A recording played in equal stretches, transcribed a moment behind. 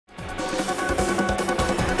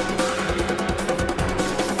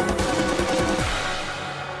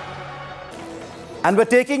And we're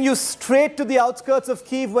taking you straight to the outskirts of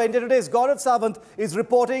Kyiv, where India Today's Gaurav Sawant is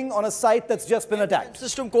reporting on a site that's just been attacked.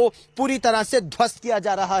 System को पूरी तरह से ध्वस्त किया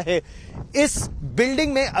जा रहा है। इस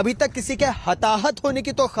बिल्डिंग में अभी तक किसी के हताहत होने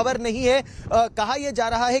की तो खबर नहीं है। कहा यह जा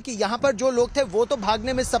रहा है कि यहां पर जो लोग थे वो तो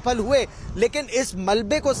भागने में सफल हुए, लेकिन इस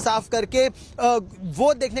मलबे को साफ करके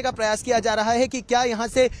वो देखने का प्रयास किया जा रहा है कि क्या यहां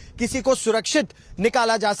से किसी को सुरक्षित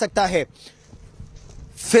निकाला जा सकता है।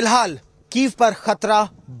 फिलहाल कीव पर खतरा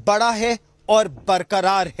बड़ा है और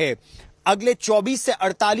बरकरार है। अगले 24 से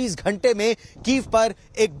 48 घंटे में कीव पर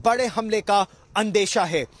एक बड़े हमले का अंदेशा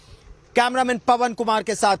है। कैमरामैन पवन कुमार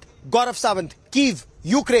के साथ गौरव सावंत, कीव,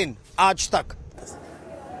 यूक्रेन आज तक।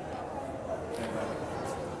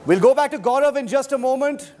 We'll go back to Gaurav in just a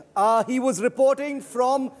moment. He was reporting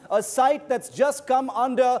from a site that's just come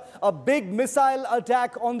under a big missile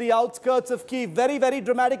attack on the outskirts of Kyiv. Very, very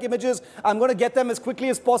dramatic images. I'm going to get them as quickly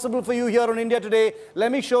as possible for you here on India Today.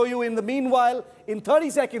 Let me show you in the meanwhile, in 30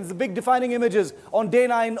 seconds, the big defining images on day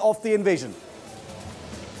 9 of the invasion.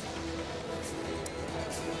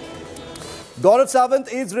 Gaurav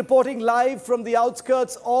Sawant is reporting live from the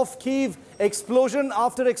outskirts of Kyiv. Explosion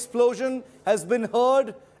after explosion has been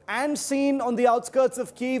heard and seen on the outskirts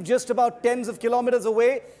of Kyiv, just about tens of kilometers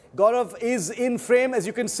away. Gaurav is in frame. As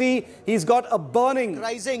you can see, he's got a burning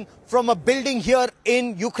rising from a building here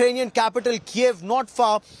in Ukrainian capital Kyiv, not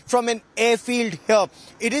far from an airfield here.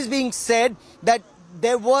 It is being said that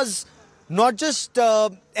there was not just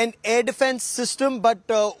an air defense system, but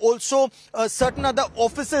also certain other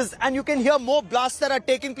offices. And you can hear more blasts that are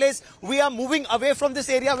taking place. We are moving away from this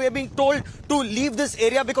area. We are being told to leave this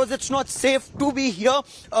area because it's not safe to be here.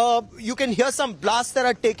 You can hear some blasts that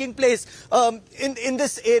are taking place in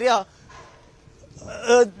this area.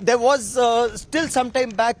 There was still some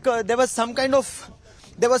time back, there was some kind of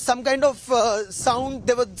sound. There was some kinds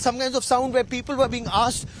of sound where people were being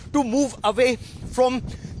asked to move away from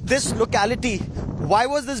this locality. Why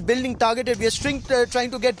was this building targeted? We are trying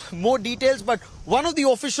to get more details, but one of the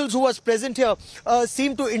officials who was present here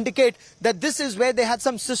seemed to indicate that this is where they had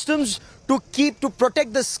some systems to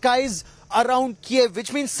protect the skies around Kyiv,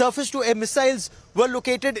 which means surface-to-air missiles were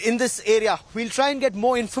located in this area. We'll try and get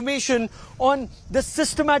more information on the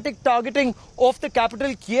systematic targeting of the capital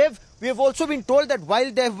Kyiv. We have also been told that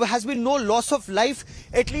while there has been no loss of life,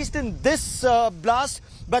 at least in this blast,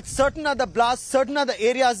 but certain other blasts, certain other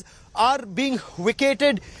areas are being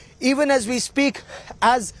vacated even as we speak,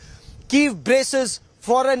 as Kyiv braces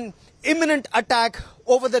for an imminent attack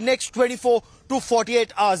over the next 24 to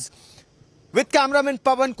 48 hours. With cameraman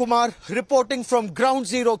Pavan Kumar reporting from Ground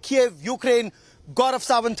Zero, Kyiv, Ukraine, Gaurav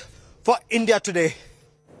Sawant for India Today.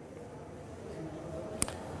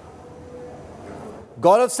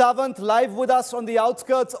 Gaurav Sawant live with us on the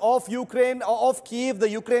outskirts of Ukraine, of Kyiv, the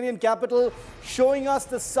Ukrainian capital, showing us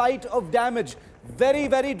the site of damage. Very,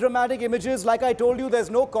 very dramatic images. Like I told you, there's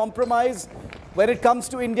no compromise when it comes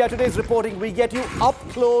to India Today's reporting. We get you up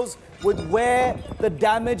close with where the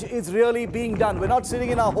damage is really being done. We're not sitting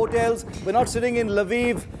in our hotels. We're not sitting in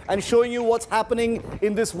Lviv and showing you what's happening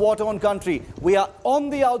in this war-torn country. We are on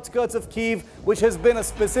the outskirts of Kyiv, which has been a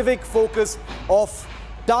specific focus of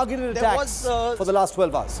targeted attacks for the last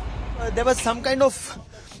 12 hours. There was some kind of sound.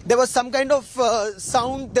 There was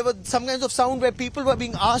some kinds of sound where people were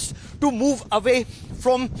being asked to move away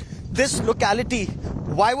from this locality.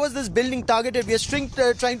 Why was this building targeted? We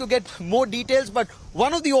are trying to get more details, but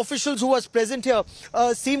one of the officials who was present here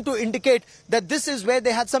seemed to indicate that this is where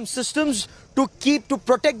they had some systems to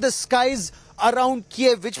protect the skies around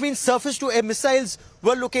Kyiv, which means surface-to-air missiles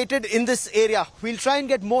were located in this area. We'll try and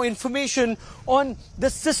get more information on the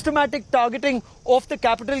systematic targeting of the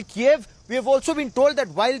capital Kyiv. We have also been told that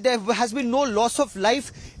while there has been no loss of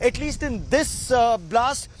life, at least in this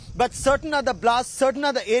blast, but certain other blasts, certain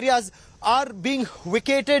other areas are being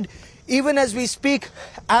vacated even as we speak,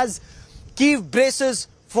 as Kyiv braces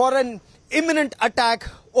for an imminent attack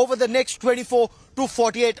over the next 24 to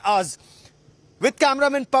 48 hours. With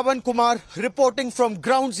cameraman Pavan Kumar reporting from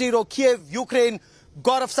Ground Zero, Kyiv, Ukraine,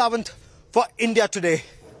 Gaurav Sawant for India Today.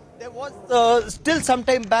 There was still some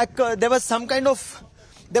time back, there was some kind of sound.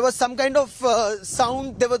 There was some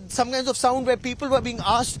kinds of sound where people were being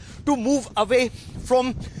asked to move away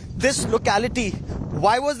from this locality.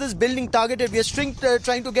 Why was this building targeted? We are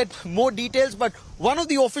trying to get more details, but one of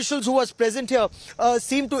the officials who was present here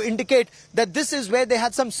seemed to indicate that this is where they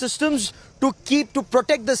had some systems to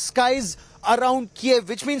protect the skies around Kyiv,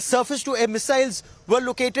 which means surface-to-air missiles were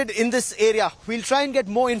located in this area. We'll try and get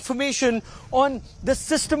more information on the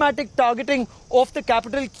systematic targeting of the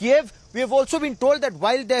capital Kyiv. We have also been told that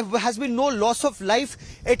while there has been no loss of life,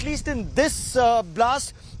 at least in this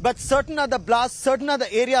blast, but certain other blasts, certain other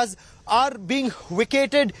areas are being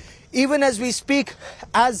vacated even as we speak,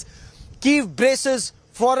 as Kyiv braces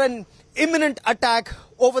for an imminent attack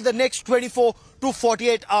over the next 24 to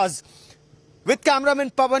 48 hours. With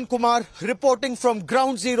cameraman Pavan Kumar reporting from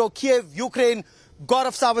Ground Zero, Kyiv, Ukraine,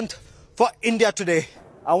 Gaurav Sawant for India Today.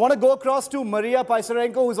 I want to go across to Maria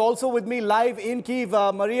Pysarenko, who's also with me live in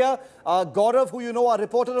Kyiv. Maria, Gaurav, who you know, our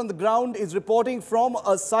reporter on the ground, is reporting from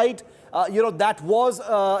a site, that was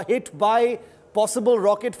hit by possible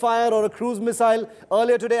rocket fire or a cruise missile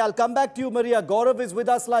earlier today. I'll come back to you, Maria. Gaurav is with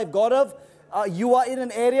us live. Gaurav, you are in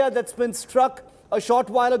an area that's been struck a short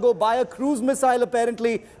while ago by a cruise missile,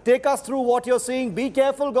 apparently. Take us through what you're seeing. Be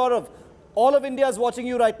careful, Gaurav. All of India is watching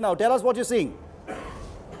you right now. Tell us what you're seeing.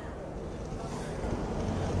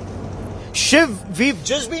 Shiv, we've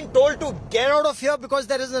just been told to get out of here because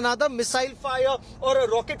there is another missile fire or a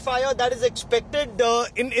rocket fire that is expected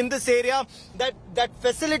in this area. That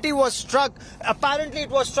facility was struck. Apparently it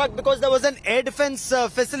was struck because there was an air defense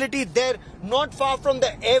facility there not far from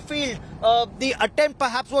the airfield. The attempt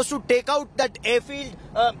perhaps was to take out that airfield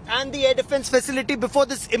and the air defense facility before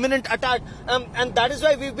this imminent attack. And that is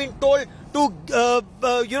why we've been told to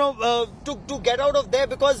get out of there,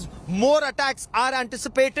 because more attacks are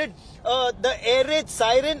anticipated. The air raid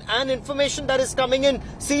siren and information that is coming in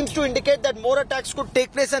seems to indicate that more attacks could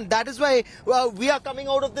take place, and that is why we are coming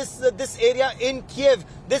out of this area in Kyiv.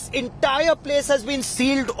 This entire place has been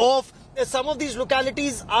sealed off. Some of these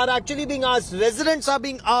localities are actually being asked, residents are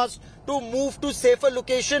being asked to move to safer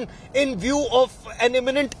location in view of an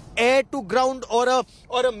imminent air to ground or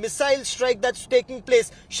a missile strike that's taking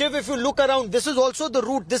place. Shiv, if you look around, this is also the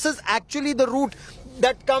route. This is actually the route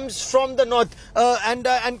that comes from the north. And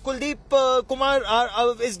Kuldeep Kumar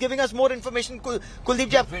is giving us more information.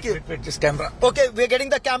 Kuldeep, wait, this camera. Okay, we're getting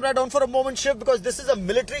the camera down for a moment, Shiv, because this is a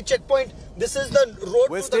military checkpoint. This is the road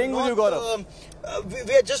We're to staying the with north. you, Gaurav.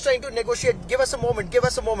 We are just trying to negotiate. Give us a moment. Give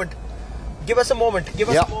us a moment. Give us a moment. Give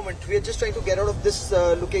us a moment. We are just trying to get out of this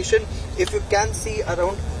location. If you can see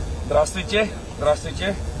around. Здравствуйте.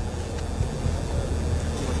 Здравствуйте.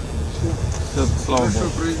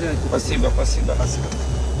 Спасибо.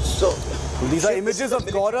 So, these are images of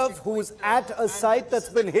Gaurav, who's at a site that's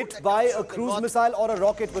been hit by a cruise missile or a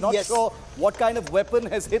rocket. We're not sure what kind of weapon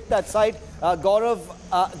has hit that site.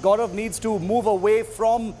 Gaurav needs to move away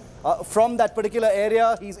from that particular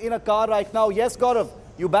area. He's in a car right now. Yes, Gaurav,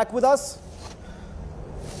 you back with us?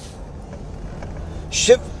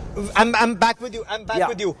 Shiv, I'm back with you. I'm back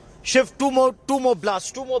with you. Shiv, two more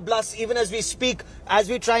blasts even as we speak, as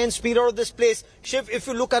we try and speed out of this place. Shiv, if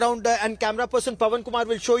you look around and camera person Pavan Kumar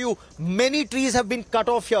will show you, many trees have been cut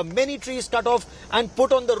off here. Many trees cut off and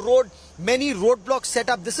put on the road. Many roadblocks set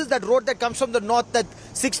up. This is that road that comes from the north, that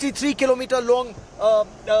 63-kilometer long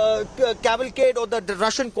cavalcade or the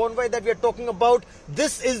Russian convoy that we are talking about.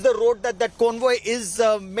 This is the road that convoy is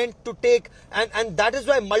meant to take, and that is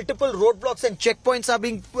why multiple roadblocks and checkpoints are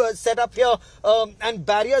being set up here and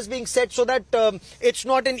barriers being set so that it's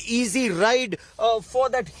not an easy ride for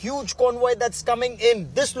that huge convoy that's coming in.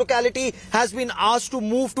 This locality has been asked to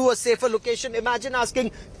move to a safer location. Imagine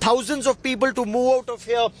asking thousands of people to move out of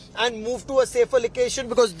here and move to a safer location,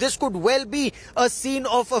 because this could well be a scene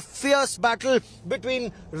of a fierce battle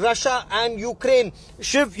between Russia and Ukraine.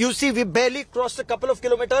 Shiv, you see, we barely crossed a couple of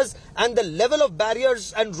kilometers, and the level of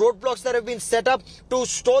barriers and roadblocks that have been set up to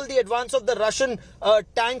stall the advance of the Russian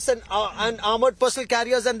tanks and armored personnel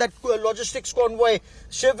carriers and that logistics convoy.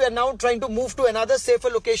 Shiv, we are now trying to move to another safer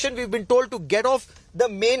location. We've been told to get off the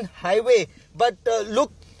main highway, but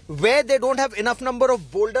look, where they don't have enough number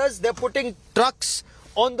of boulders, they're putting trucks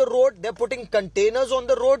on the road, they're putting containers on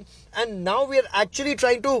the road, and now we are actually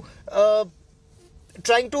trying to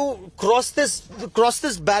cross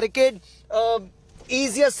this barricade.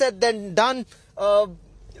 Easier said than done.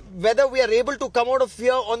 Whether we are able to come out of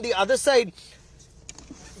here on the other side,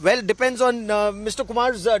 well, depends on Mr.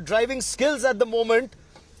 Kumar's driving skills at the moment.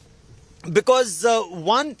 Because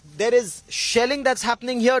one, there is shelling that's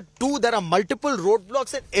happening here. Two, there are multiple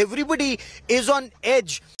roadblocks and everybody is on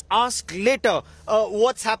edge. Ask later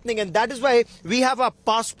what's happening, and that is why we have our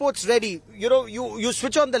passports ready. You know, you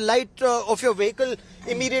switch on the light of your vehicle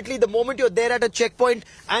immediately the moment you're there at a checkpoint,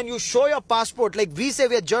 and you show your passport. Like we say,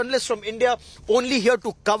 we are journalists from India, only here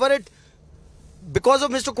to cover it. Because of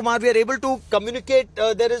Mr. Kumar, we are able to communicate.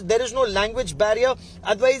 There is no language barrier.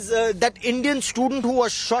 Otherwise, that Indian student who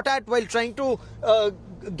was shot at while trying to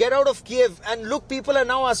get out of Kyiv, and look, people are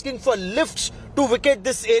now asking for lifts to vacate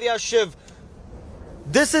this area, Shiv.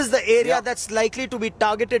 This is the area that's likely to be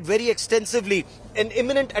targeted very extensively. An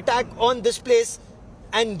imminent attack on this place,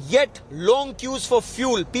 and yet long queues for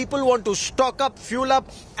fuel. People want to stock up, fuel up,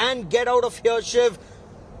 and get out of here, Shiv.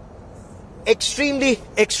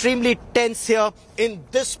 Extremely tense here in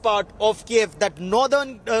this part of Kyiv. That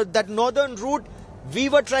northern route, we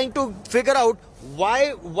were trying to figure out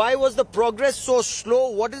why was the progress so slow?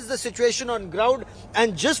 What is the situation on ground?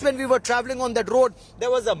 And just when we were traveling on that road, there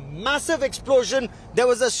was a massive explosion. There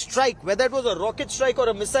was a strike, whether it was a rocket strike or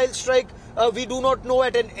a missile strike, we do not know,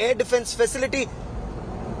 at an air defense facility.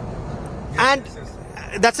 And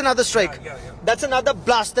that's another strike. That's another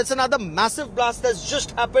blast. That's another massive blast that's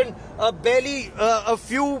just happened barely a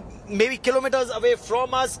few, maybe kilometers away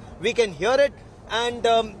from us. We can hear it. And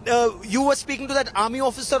you were speaking to that army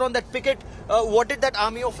officer on that picket. What did that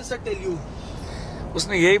army officer tell you?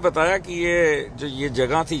 उसने यही बताया कि ये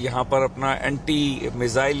जगह थी, यहाँ पर अपना एंटी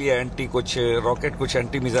मिसाइल या एंटी कुछ रॉकेट, कुछ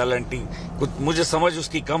एंटी मिसाइल, एंटी कुछ, मुझे समझ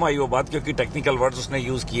उसकी कम आई वो बात, क्योंकि टेक्निकल वर्ड्स उसने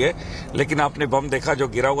यूज किए। लेकिन आपने बम देखा जो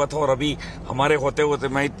गिरा हुआ था, और अभी हमारे होते होते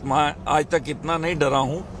मैं आज तक इतना नहीं डरा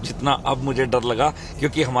हूँ जितना अब मुझे डर लगा,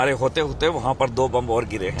 क्योंकि हमारे होते होते वहां पर 2 बम और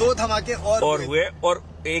गिरे हैं, 2 धमाके और हुए, और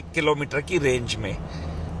 1 किलोमीटर की रेंज में।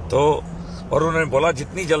 तो और उन्होंने बोला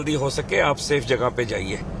जितनी जल्दी हो सके आप सेफ जगह पे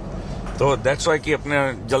जाइए। तो दैट्स वाई कि अपने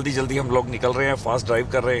जल्दी हम लोग निकल रहे हैं, फास्ट ड्राइव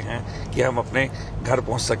कर रहे हैं कि हम अपने घर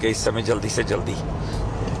पहुंच सके इस समय जल्दी से जल्दी।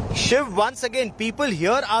 Shiv, once again, people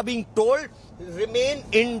here are being told, remain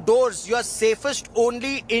indoors. You are safest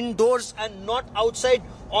only indoors and not outside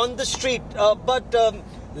on the street. But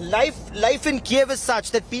life in Kyiv is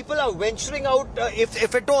such that people are venturing out,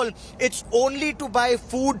 if at all, it's only to buy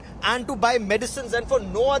food and to buy medicines, and for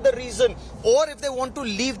no other reason. Or if they want to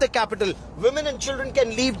leave the capital, women and children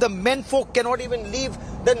can leave. The men folk cannot even leave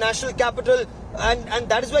the national capital, and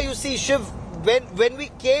that is why you see, Shiv, when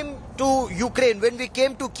we came to Ukraine, when we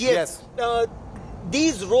came to Kyiv, yes,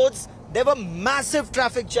 these roads, there were massive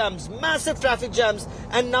traffic jams,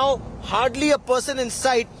 and now hardly a person in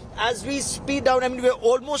sight. As we speed down, I mean, we're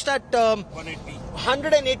almost at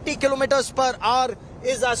 180 kilometers per hour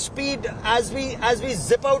is our speed as we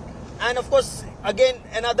zip out. And of course, again,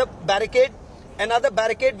 another barricade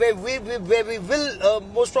where we will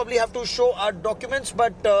most probably have to show our documents,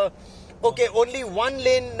 but okay, only one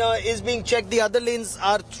lane is being checked, the other lanes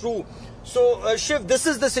are through. So Shiv, this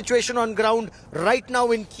is the situation on ground right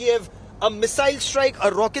now in Kyiv. A missile strike,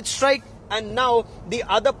 a rocket strike, and now the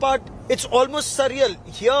other part, it's almost surreal.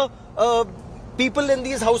 Here, people in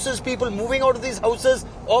these houses, people moving out of these houses,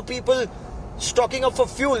 or people stocking up for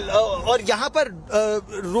fuel. और यहाँ पर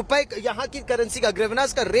रुपए, यहाँ की currency का,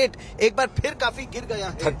 ग्रेवनास का rate एक बार फिर काफी गिर गया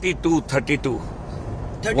है। 32.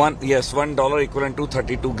 $1 equivalent to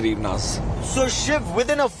 32 grivnas. So Shiv,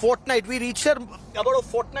 within a fortnight, we reached here about a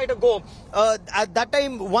fortnight ago. At that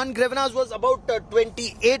time, 1 grivnas was about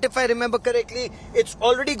 28, if I remember correctly. It's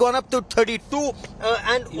already gone up to 32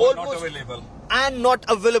 and almost not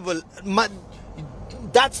available.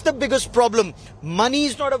 That's the biggest problem. Money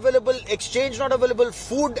is not available, exchange not available,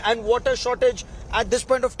 food and water shortage at this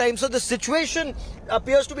point of time. So the situation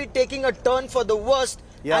appears to be taking a turn for the worst.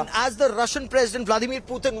 Yeah. And as the Russian President Vladimir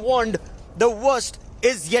Putin warned, the worst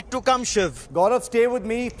is yet to come, Shiv. Gaurav, stay with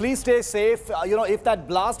me. Please stay safe. You know, if that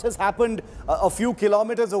blast has happened a few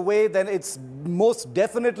kilometers away, then it's most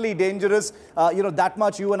definitely dangerous. You know, that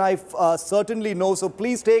much you and I certainly know. So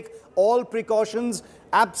please take all precautions.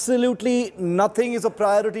 Absolutely nothing is a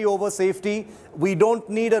priority over safety. We don't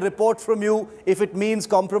need a report from you if it means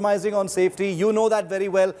compromising on safety. You know that very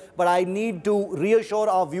well. But I need to reassure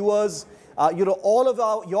our viewers, you know, all of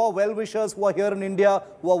your well-wishers who are here in India,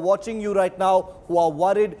 who are watching you right now, who are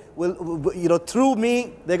worried, will, you know, through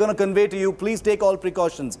me, they're going to convey to you, please take all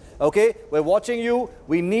precautions, okay? We're watching you.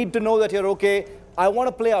 We need to know that you're okay. I want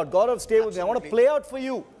to play out. Gaurav, stay with me. I want to play out for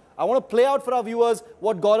you. I want to play out for our viewers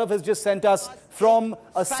what Gaurav has just sent us from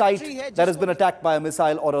a site that has been attacked by a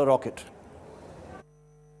missile or a rocket.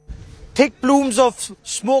 Thick plumes of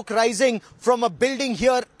smoke rising from a building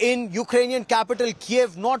here in Ukrainian capital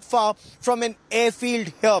Kyiv, not far from an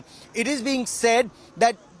airfield here. It is being said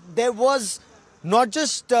that there was not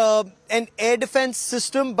just an air defense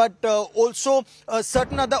system, but also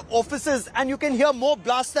certain other offices. And you can hear more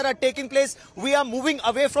blasts that are taking place. We are moving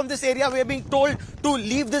away from this area. We are being told to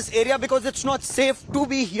leave this area because it's not safe to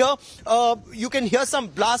be here. You can hear some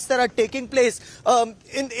blasts that are taking place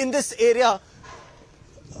in this area.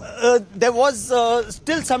 There was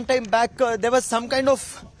still some time back, there was some kind of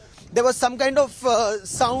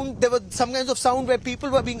sound where people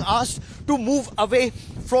were being asked to move away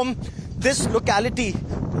from this locality.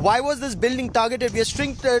 why was this building targeted? We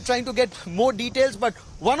are trying to get more details, but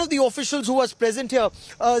one of the officials who was present here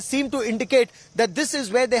seemed to indicate that this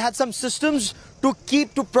is where they had some systems to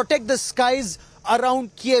protect the skies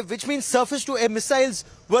around Kyiv, which means surface-to-air missiles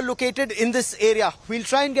were located in this area. We'll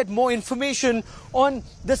try and get more information on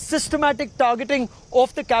the systematic targeting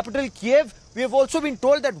of the capital, Kyiv. We have also been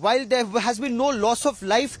told that while there has been no loss of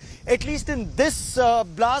life, at least in this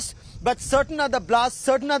blast, but certain other blasts,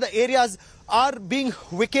 certain other areas are being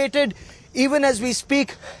vacated even as we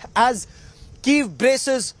speak, as Kyiv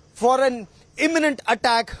braces for an imminent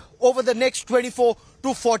attack over the next 24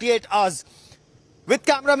 to 48 hours. With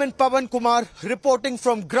cameraman Pavan Kumar reporting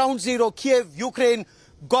from Ground Zero, Kyiv, Ukraine,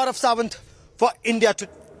 Gaurav Sawant for India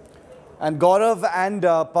Today. And Gaurav and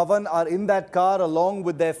Pavan are in that car along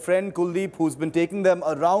with their friend Kuldeep, who's been taking them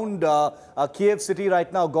around Kyiv city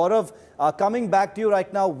right now. Gaurav, coming back to you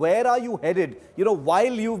right now, where are you headed? You know,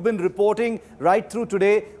 while you've been reporting right through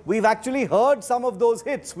today, we've actually heard some of those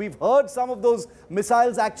hits. We've heard some of those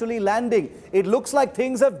missiles actually landing. It looks like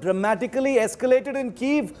things have dramatically escalated in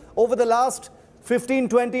Kyiv over the last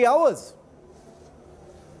 15-20 hours.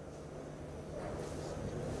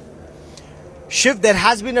 Shiv, there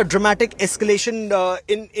has been a dramatic escalation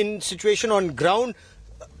in situation on ground.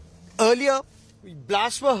 Earlier,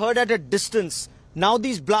 blasts were heard at a distance. Now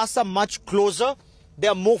these blasts are much closer, they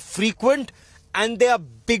are more frequent, and they are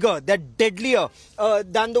bigger, they're deadlier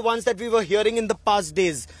than the ones that we were hearing in the past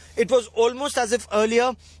days. It was almost as if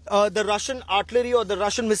earlier the Russian artillery or the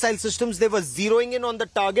Russian missile systems, they were zeroing in on the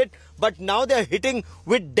target, but now they're hitting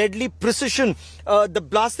with deadly precision. The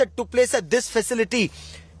blast that took place at this facility,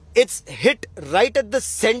 it's hit right at the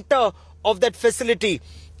center of that facility,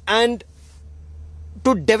 and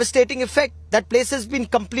to devastating effect. That place has been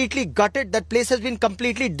completely gutted. That place has been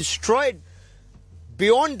completely destroyed.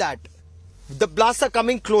 Beyond that, the blasts are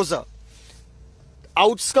coming closer.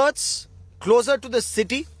 Outskirts, closer to the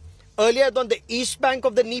city. Earlier on the east bank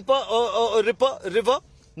of the Dnieper river.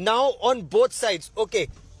 Now on both sides. Okay.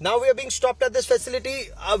 Now we are being stopped at this facility.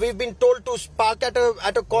 We've been told to park at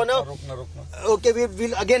a corner. Okay,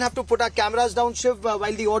 we'll again have to put our cameras down, Shiv.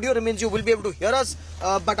 While the audio remains, you will be able to hear us.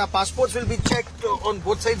 But our passports will be checked on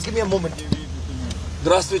both sides. Give me a moment.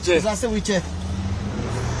 Здравствуйте. Здравствуйте.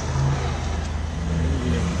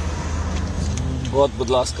 Вот, будь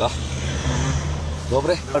ласка.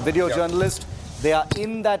 Добре. A video journalist. They are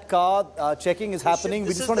in that car. Checking is happening.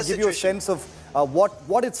 We just want to give you a sense of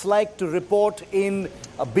what it's like to report in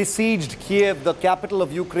besieged Kyiv, the capital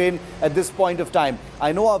of Ukraine, at this point of time.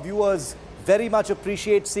 I know our viewers very much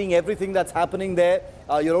appreciate seeing everything that's happening there.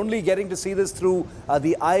 You're only getting to see this through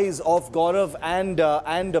the eyes of Gaurav and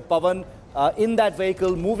Pavan in that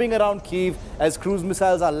vehicle, moving around Kyiv as cruise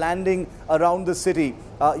missiles are landing around the city,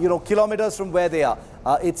 kilometers from where they are.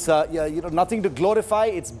 It's nothing to glorify.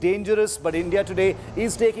 It's dangerous, but India Today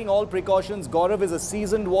is taking all precautions. Gaurav is a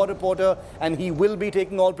seasoned war reporter, and he will be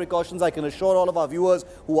taking all precautions. I can assure all of our viewers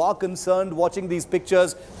who are concerned watching these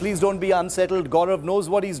pictures, please don't be unsettled. Gaurav knows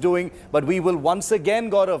what he's doing, but we will once again,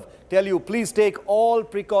 Gaurav, tell you, please take all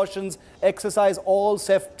precautions, exercise all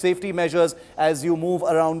safety measures as you move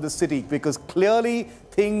around the city, because clearly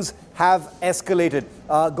things have escalated.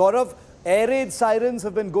 Gaurav, air raid sirens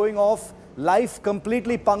have been going off. Life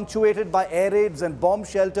completely punctuated by air raids and bomb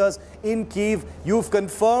shelters in Kyiv. You've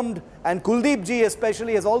confirmed, and Kuldeep ji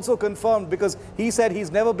especially has also confirmed, because he said he's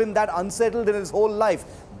never been that unsettled in his whole life.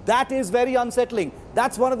 That is very unsettling.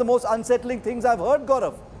 That's one of the most unsettling things I've heard,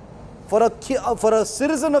 Gaurav. For a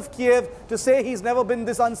citizen of Kyiv to say he's never been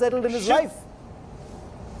this unsettled in his life.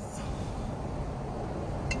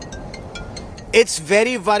 It's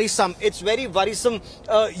very worrisome. It's very worrisome.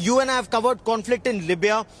 You and I have covered conflict in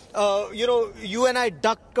Libya. You and I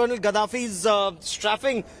ducked Colonel Gaddafi's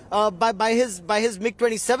strafing by his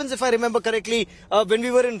MiG-27s, if I remember correctly, when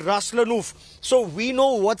we were in Ras Lanuf. So we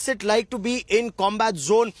know what's it like to be in combat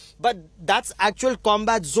zone. But that's actual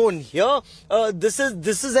combat zone. Here, this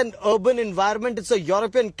is an urban environment. It's a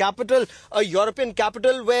European capital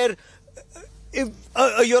where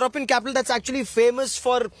a European capital that's actually famous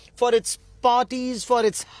for its parties, for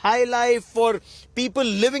its high life, for people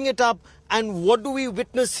living it up. And what do we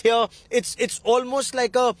witness here? It's almost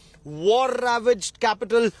like a war-ravaged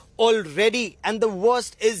capital already, and the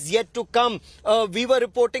worst is yet to come. We were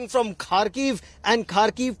reporting from Kharkiv, and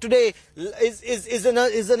Kharkiv today is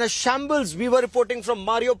in a shambles. We were reporting from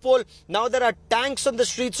Mariupol. Now there are tanks on the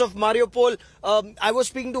streets of Mariupol. I was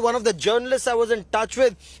speaking to one of the journalists I was in touch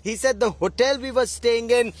with. He said the hotel we were staying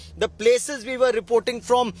in, the places we were reporting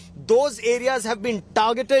from, those areas have been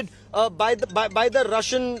targeted by the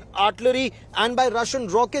Russian artillery and by Russian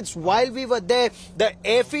rockets. While we were there, the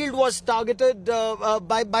airfield was targeted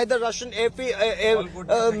by the Russian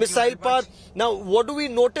missile path. Now, what do we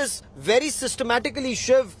notice very systematically,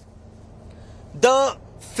 Shiv? The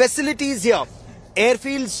facilities here,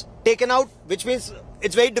 airfields taken out, which means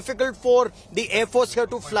it's very difficult for the Air Force here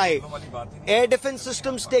to fly. Air defense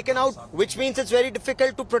systems taken out, which means it's very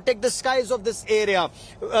difficult to protect the skies of this area.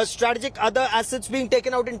 Strategic other assets being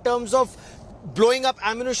taken out in terms of blowing up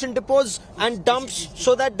ammunition depots and dumps,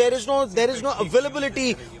 so that there is no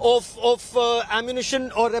availability of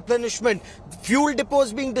ammunition or replenishment. Fuel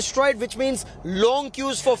depots being destroyed, which means long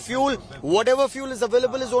queues for fuel. Whatever fuel is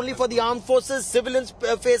available is only for the armed forces. Civilians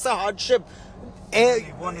face a hardship.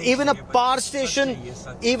 Even a power station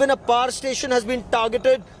has been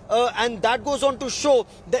targeted, and that goes on to show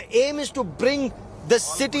the aim is to bring the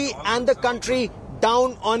city and the country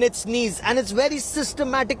down on its knees, and it's very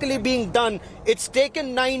systematically being done. It's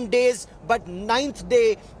taken 9 days, but 9th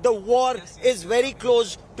day the war is very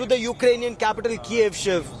close to the Ukrainian capital Kyiv,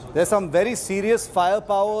 Shiv. There's some very serious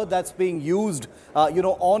firepower that's being used,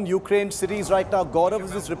 on Ukraine cities right now. Gaurav,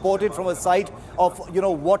 this is reported from a site of,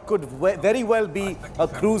 what could very well be a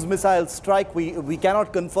cruise missile strike. We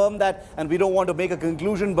cannot confirm that, and we don't want to make a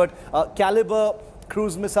conclusion, but caliber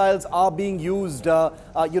cruise missiles are being used,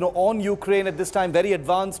 on Ukraine at this time. Very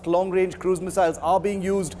advanced long-range cruise missiles are being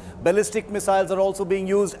used. Ballistic missiles are also being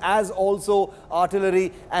used, as also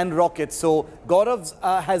artillery and rockets. So Gaurav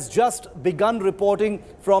has just begun reporting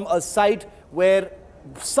from a site where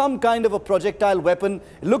some kind of a projectile weapon,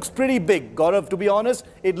 it looks pretty big, Gaurav, to be honest.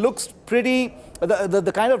 It looks pretty,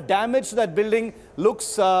 the kind of damage to that building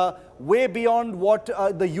looks way beyond what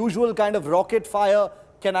the usual kind of rocket fire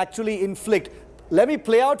can actually inflict. Let me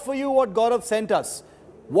play out for you what Gaurav sent us.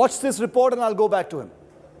 Watch this report and I'll go back to him.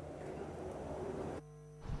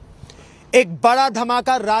 एक बड़ा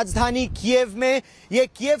धमाका राजधानी Kyiv में, ये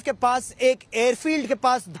Kyiv के पास एक airfield के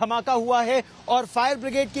पास धमाका हुआ है और फायर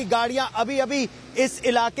ब्रिगेड की गाड़ियां अभी अभी इस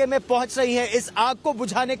इलाके में पहुंच रही हैं। इस आग को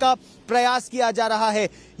बुझाने का प्रयास किया जा रहा है।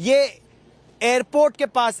 ये एयरपोर्ट के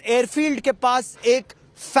पास, एयरफील्ड के पास एक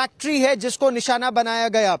फैक्ट्री है जिसको निशाना बनाया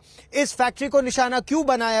गया। इस फैक्ट्री को निशाना क्यों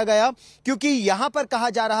बनाया गया? क्योंकि यहां पर कहा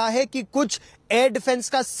जा रहा है कि कुछ एयर डिफेंस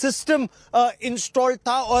का सिस्टम इंस्टॉल्ड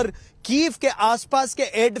था और कीव के आसपास के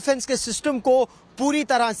एयर डिफेंस के सिस्टम को पूरी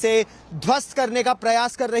तरह से ध्वस्त करने का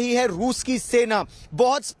प्रयास कर रही है रूस की सेना।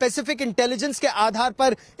 बहुत स्पेसिफिक इंटेलिजेंस के आधार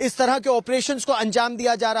पर इस तरह के ऑपरेशंस को अंजाम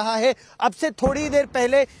दिया जा रहा है। अब से थोड़ी देर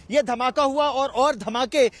पहले यह धमाका हुआ और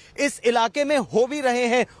धमाके इस इलाके में हो भी रहे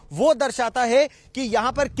हैं। वो दर्शाता है कि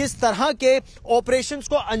यहां पर किस तरह के ऑपरेशंस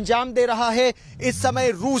को अंजाम दे रहा है इस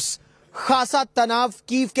समय रूस। खासा तनाव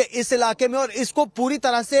कीव के इस इलाके में और इसको पूरी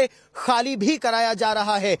तरह से खाली भी कराया जा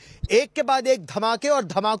रहा है। एक के बाद एक धमाके और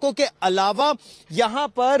धमाकों के अलावा यहां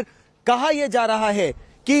पर कहा यह जा रहा है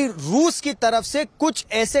कि रूस की तरफ से कुछ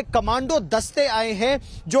ऐसे कमांडो दस्ते आए हैं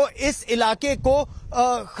जो इस इलाके को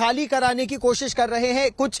खाली कराने की कोशिश कर रहे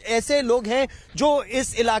हैं। कुछ ऐसे लोग हैं जो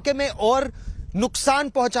इस इलाके में और नुकसान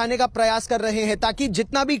पहुंचाने का प्रयास कर रहे हैं ताकि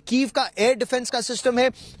जितना भी कीव का एयर डिफेंस का सिस्टम है,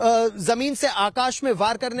 जमीन से आकाश में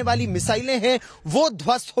वार करने वाली मिसाइलें हैं, वो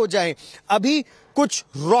ध्वस्त हो जाएं। अभी कुछ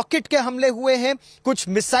रॉकेट के हमले हुए हैं, कुछ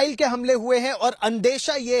मिसाइल के हमले हुए हैं और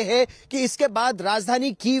अंदेशा यह है कि इसके बाद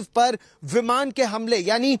राजधानी कीव पर विमान के हमले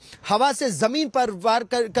यानी हवा से जमीन पर वार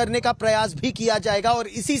करने का प्रयास भी किया जाएगा और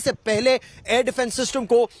इसी से पहले एयर डिफेंस सिस्टम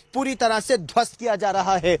को पूरी तरह से ध्वस्त किया जा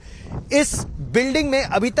रहा है। इस बिल्डिंग में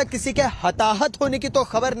अभी तक किसी के हताहत होने की तो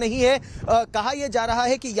खबर नहीं है। कहा यह जा रहा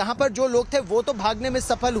है कि यहां पर जो लोग थे वो तो भागने में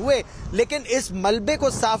सफल हुए, लेकिन इस मलबे को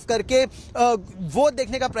साफ करके वो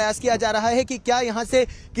देखने का प्रयास किया जा रहा है कि क्या यहां से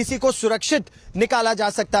किसी को सुरक्षित निकाला जा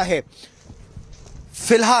सकता है।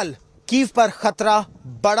 फिलहाल कीव पर खतरा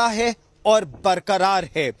बड़ा है और बरकरार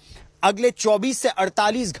है। अगले 24 से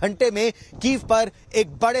 48 घंटे में कीव पर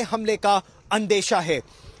एक बड़े हमले का अंदेशा है।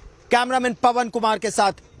 कैमरामैन पवन कुमार के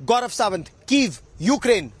साथ गौरव सावंत, कीव,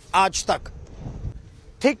 यूक्रेन आज तक।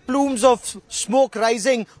 Thick plumes of smoke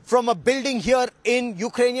rising from a building here in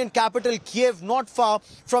Ukrainian capital Kyiv, not far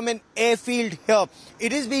from an airfield here.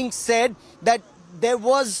 It is being said that there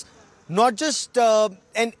was not just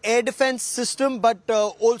an air defense system, but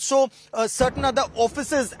also certain other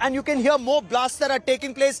offices. And you can hear more blasts that are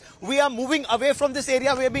taking place. We are moving away from this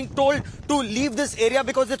area. We are being told to leave this area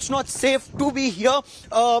because it's not safe to be here.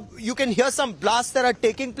 You can hear some blasts that are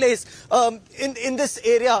taking place in this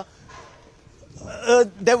area.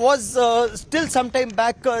 There was still some time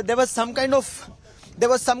back, there was some kind of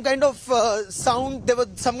sound. There was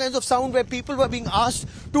some kinds of sound where people were being asked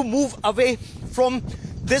to move away from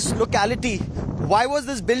this locality. Why was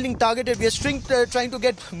this building targeted? We are trying to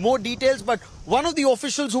get more details, but one of the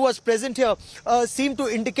officials who was present here seemed to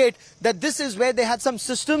indicate that this is where they had some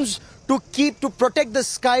systems to protect the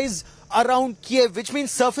skies around Kyiv, which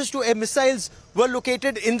means surface-to-air missiles were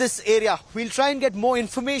located in this area. We'll try and get more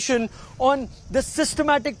information on the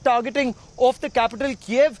systematic targeting of the capital,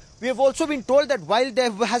 Kyiv. We have also been told that while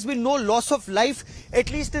there has been no loss of life,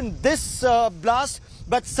 at least in this blast,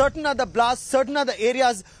 but certain other blasts, certain other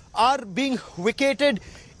areas are being vacated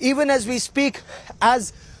even as we speak,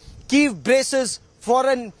 as Kyiv braces for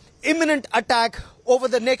an imminent attack over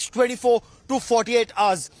the next 24 to 48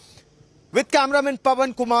 hours. With cameraman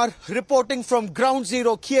Pavan Kumar reporting from Ground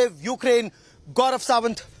Zero, Kyiv, Ukraine, Gaurav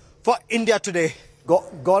Sawant for India Today.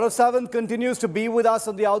 Gaurav Sawant continues to be with us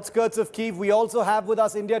on the outskirts of Kyiv. We also have with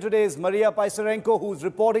us India Today's Maria Pysarenko, who's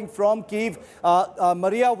reporting from Kyiv.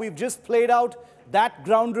 Maria, we've just played out that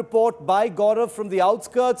ground report by Gaurav from the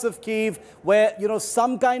outskirts of Kyiv, where, you know,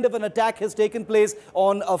 some kind of an attack has taken place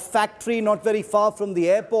on a factory not very far from the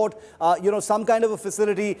airport, some kind of a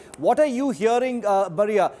facility. What are you hearing,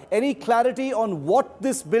 Maria? Any clarity on what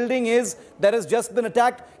this building is that has just been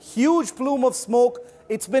attacked? Huge plume of smoke.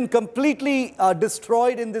 It's been completely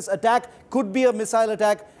destroyed in this attack. Could be a missile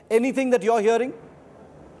attack. Anything that you're hearing?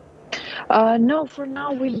 No, for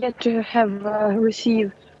now we yet to have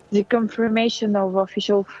received the confirmation of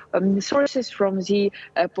official sources from the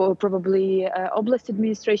probably Oblast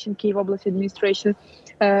administration, Kyiv Oblast administration,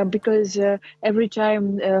 because every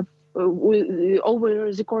time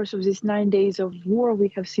over the course of these 9 days of war,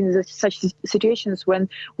 we have seen such situations when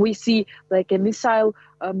we see like a missile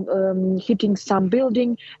hitting some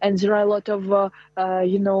building, and there are a lot of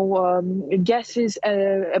guesses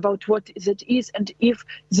about what that is and if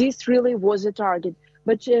this really was a target.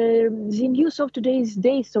 But the news of today's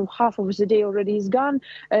day, so half of the day already is gone.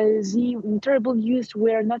 The terrible news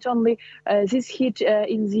were not only this hit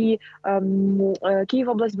in the Kyiv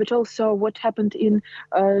Oblast, but also what happened in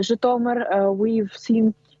Zhytomyr. We've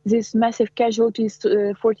seen these massive casualties,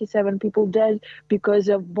 47 people dead because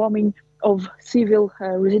of bombing of civil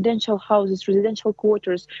residential houses, residential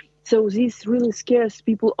quarters. So this really scares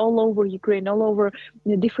people all over Ukraine, all over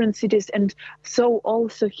the different cities, and so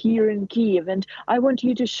also here in Kyiv. And I want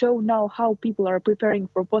you to show now how people are preparing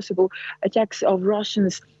for possible attacks of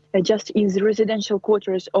Russians just in the residential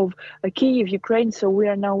quarters of Kyiv, Ukraine. So we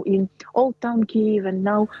are now in Old Town Kyiv, and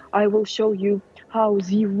now I will show you how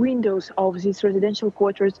the windows of these residential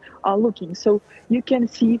quarters are looking. So you can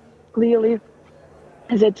see clearly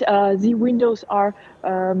that the windows are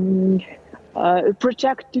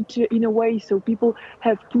protected in a way, so people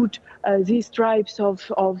have put these stripes of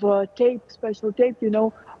tape, special tape,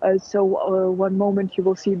 one moment you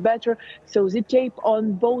will see it better. So the tape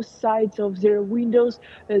on both sides of their windows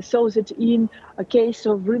so that in a case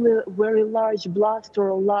of really very large blast or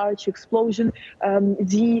a large explosion,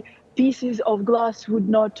 the pieces of glass would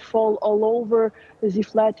not fall all over the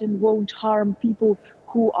flat and won't harm people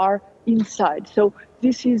who are inside. So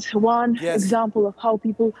this is one example of how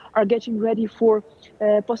people are getting ready for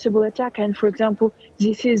a possible attack. And for example,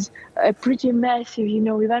 this is a pretty massive,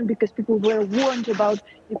 event, because people were warned about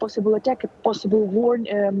a possible attack, a possible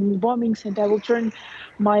bombings. And I will turn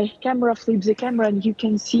my camera, flip the camera, and you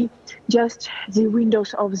can see just the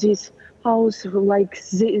windows of this house. Like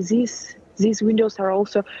these windows are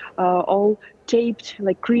also all taped,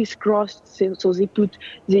 like crisscrossed. So they put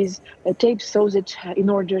these tapes so that in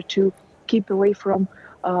order to keep away from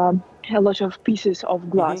a lot of pieces of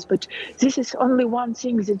glass. But this is only one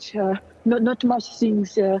thing that not much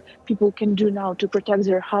things people can do now to protect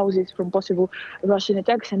their houses from possible Russian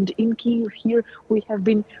attacks. And in Kyiv here, we have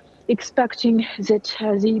been expecting that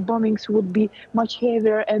the bombings would be much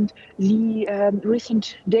heavier, and the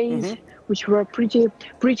recent days, which were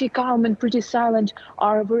pretty calm and pretty silent,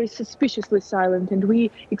 are very suspiciously silent. And we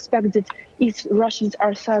expect that if Russians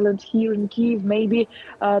are silent here in Kyiv, maybe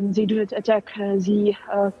they do not attack any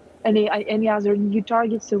other new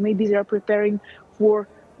targets. So maybe they are preparing for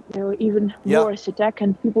even worse attack.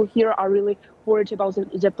 And people here are really worried about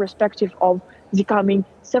the perspective of the coming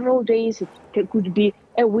several days. It could be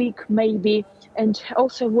a week maybe. And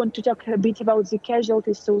also want to talk a bit about the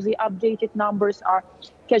casualties. So the updated numbers are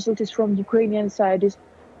casualties from Ukrainian side is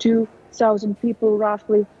 2,000 people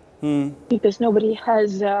roughly. Because nobody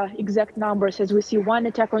has exact numbers. As we see, one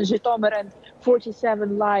attack on Zhytomyr and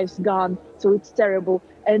 47 lives gone. So it's terrible.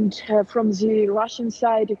 And from the Russian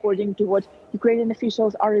side, according to what Ukrainian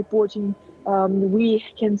officials are reporting, we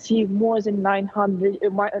can see more than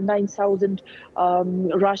 9,000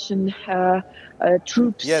 Russian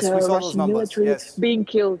troops, Yes, we saw Russian those numbers. military Yes. being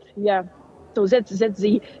killed. Yeah. So that's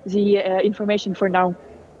the information for now.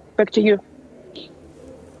 Back to you.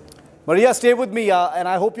 Maria, stay with me, and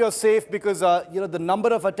I hope you're safe because, the number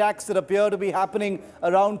of attacks that appear to be happening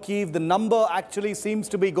around Kyiv, the number actually seems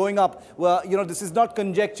to be going up. Well, this is not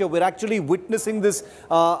conjecture. We're actually witnessing this,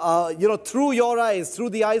 through your eyes, through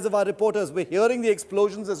the eyes of our reporters. We're hearing the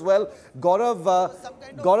explosions as well. Gaurav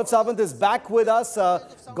Sawant is back with us.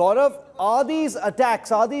 Gaurav, are these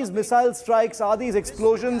attacks, are these missile strikes, are these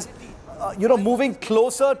explosions, moving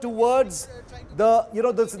closer towards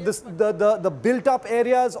the built-up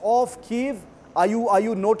areas of Kyiv? Are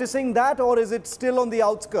you noticing that, or is it still on the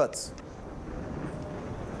outskirts?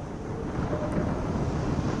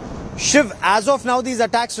 Shiv, as of now, these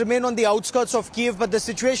attacks remain on the outskirts of Kyiv, but the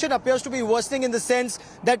situation appears to be worsening in the sense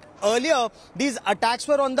that earlier these attacks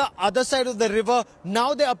were on the other side of the river.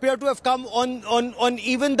 Now they appear to have come on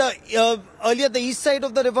even the earlier the east side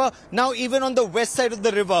of the river, now even on the west side of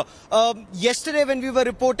the river. Yesterday when we were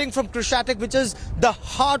reporting from Krushatek, which is the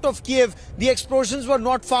heart of Kyiv, the explosions were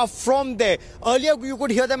not far from there. Earlier you could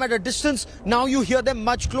hear them at a distance, now you hear them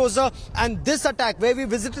much closer. And this attack, where we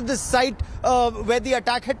visited this site where the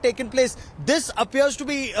attack had taken place, this appears to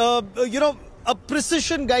be, a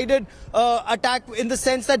precision-guided attack in the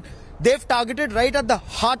sense that they've targeted right at the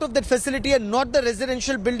heart of that facility and not the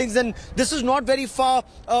residential buildings. And this is not very far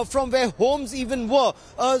from where homes even were.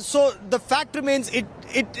 So the fact remains,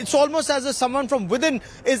 it's almost as if someone from within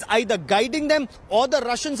is either guiding them, or the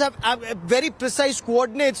Russians have very precise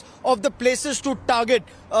coordinates of the places to target.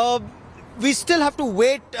 We still have to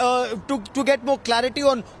wait to get more clarity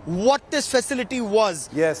on what this facility was.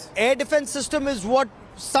 Yes. Air defense system is what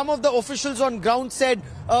some of the officials on ground said,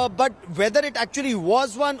 but whether it actually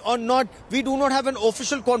was one or not, we do not have an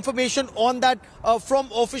official confirmation on that from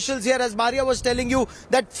officials here. As Maria was telling you,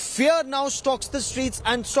 that fear now stalks the streets,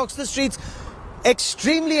 and stalks the streets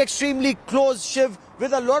extremely close, Shiv,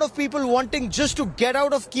 with a lot of people wanting just to get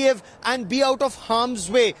out of Kyiv and be out of harm's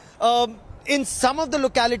way. In some of the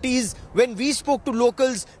localities, when we spoke to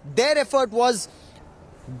locals, their effort was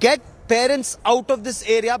get parents out of this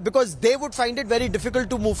area because they would find it very difficult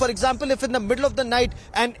to move. For example, if in the middle of the night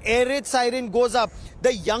an air raid siren goes up,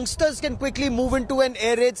 the youngsters can quickly move into an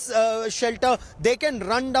air raid shelter. They can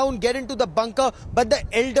run down, get into the bunker, but the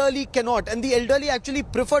elderly cannot. And the elderly actually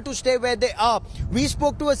prefer to stay where they are. We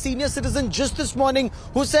spoke to a senior citizen just this morning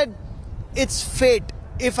who said, it's fate.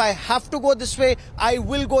 If I have to go this way, I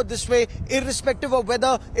will go this way, irrespective of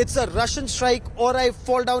whether it's a Russian strike or I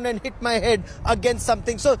fall down and hit my head against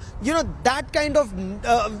something. So, that kind of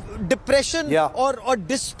depression or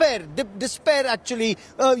despair actually,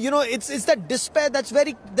 it's that despair that's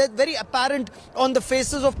very apparent on the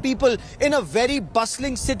faces of people in a very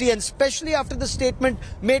bustling city, and especially after the statement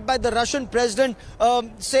made by the Russian president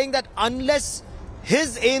saying that unless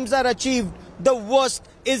his aims are achieved, the worst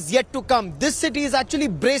is yet to come. This city is actually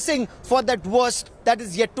bracing for that worst that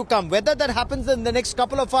is yet to come. Whether that happens in the next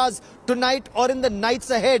couple of hours, tonight, or in the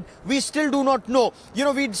nights ahead, we still do not know.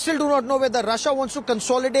 We still do not know whether Russia wants to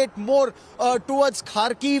consolidate more towards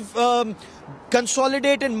Kharkiv,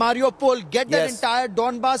 consolidate in Mariupol, get that entire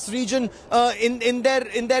Donbass region in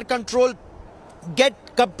their control, get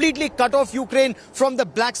completely cut off Ukraine from the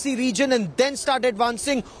Black Sea region and then start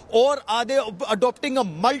advancing, or are they adopting a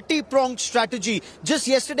multi-pronged strategy? Just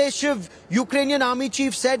yesterday, Shiv, Ukrainian army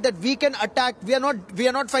chief said that we can attack. We are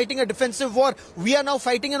not fighting a defensive war. We are now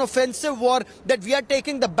fighting an offensive war, that we are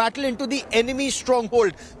taking the battle into the enemy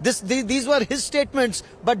stronghold. These were his statements,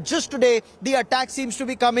 but just today the attack seems to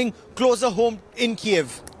be coming closer home in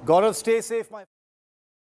Kyiv. Gaurav, stay safe, my